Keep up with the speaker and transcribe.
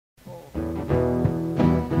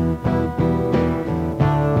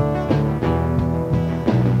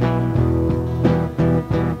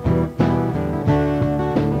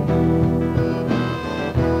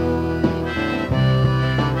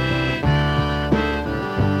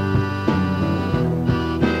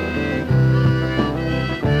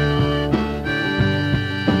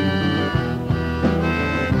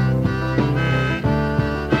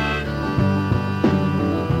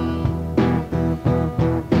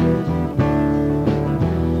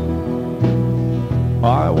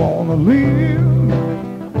wanna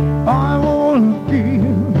live, I wanna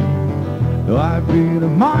give. I've been a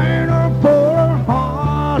miner for a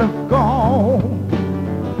heart of gold.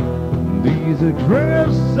 These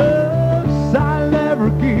addresses I'll never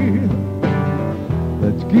give,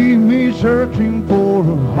 that keep me searching for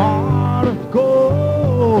a heart of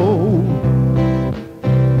gold.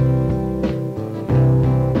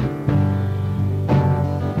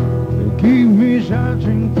 They keep me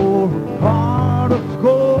searching for a heart of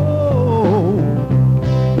gold.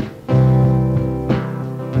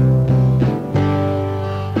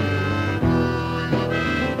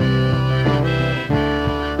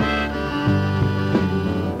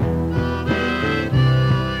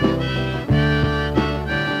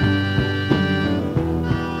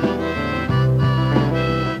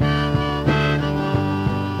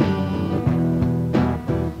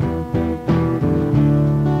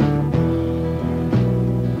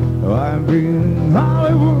 I've been in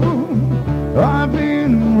Hollywood, I've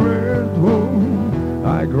been in Redwood,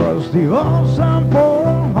 I crossed the ocean for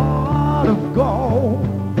a heart of gold.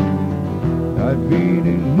 I've been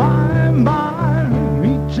in my mind,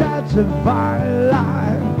 each that's a fine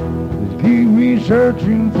line that keep me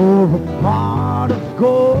searching for a heart of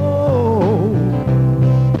gold.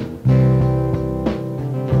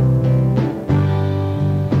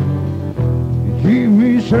 They keep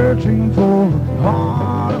me searching for a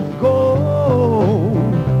heart of gold.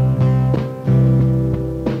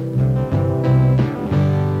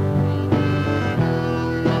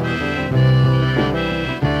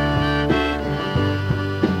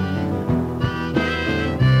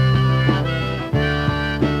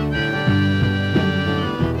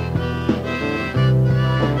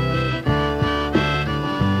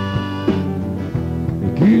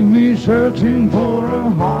 They keep me searching for a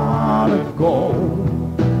heart of gold.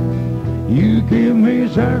 You keep me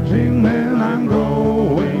searching and I'm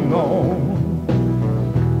growing old.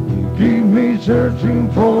 You keep me searching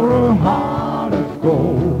for a heart of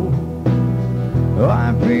gold.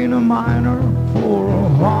 I've been a miner for a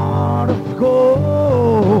heart of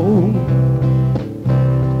gold.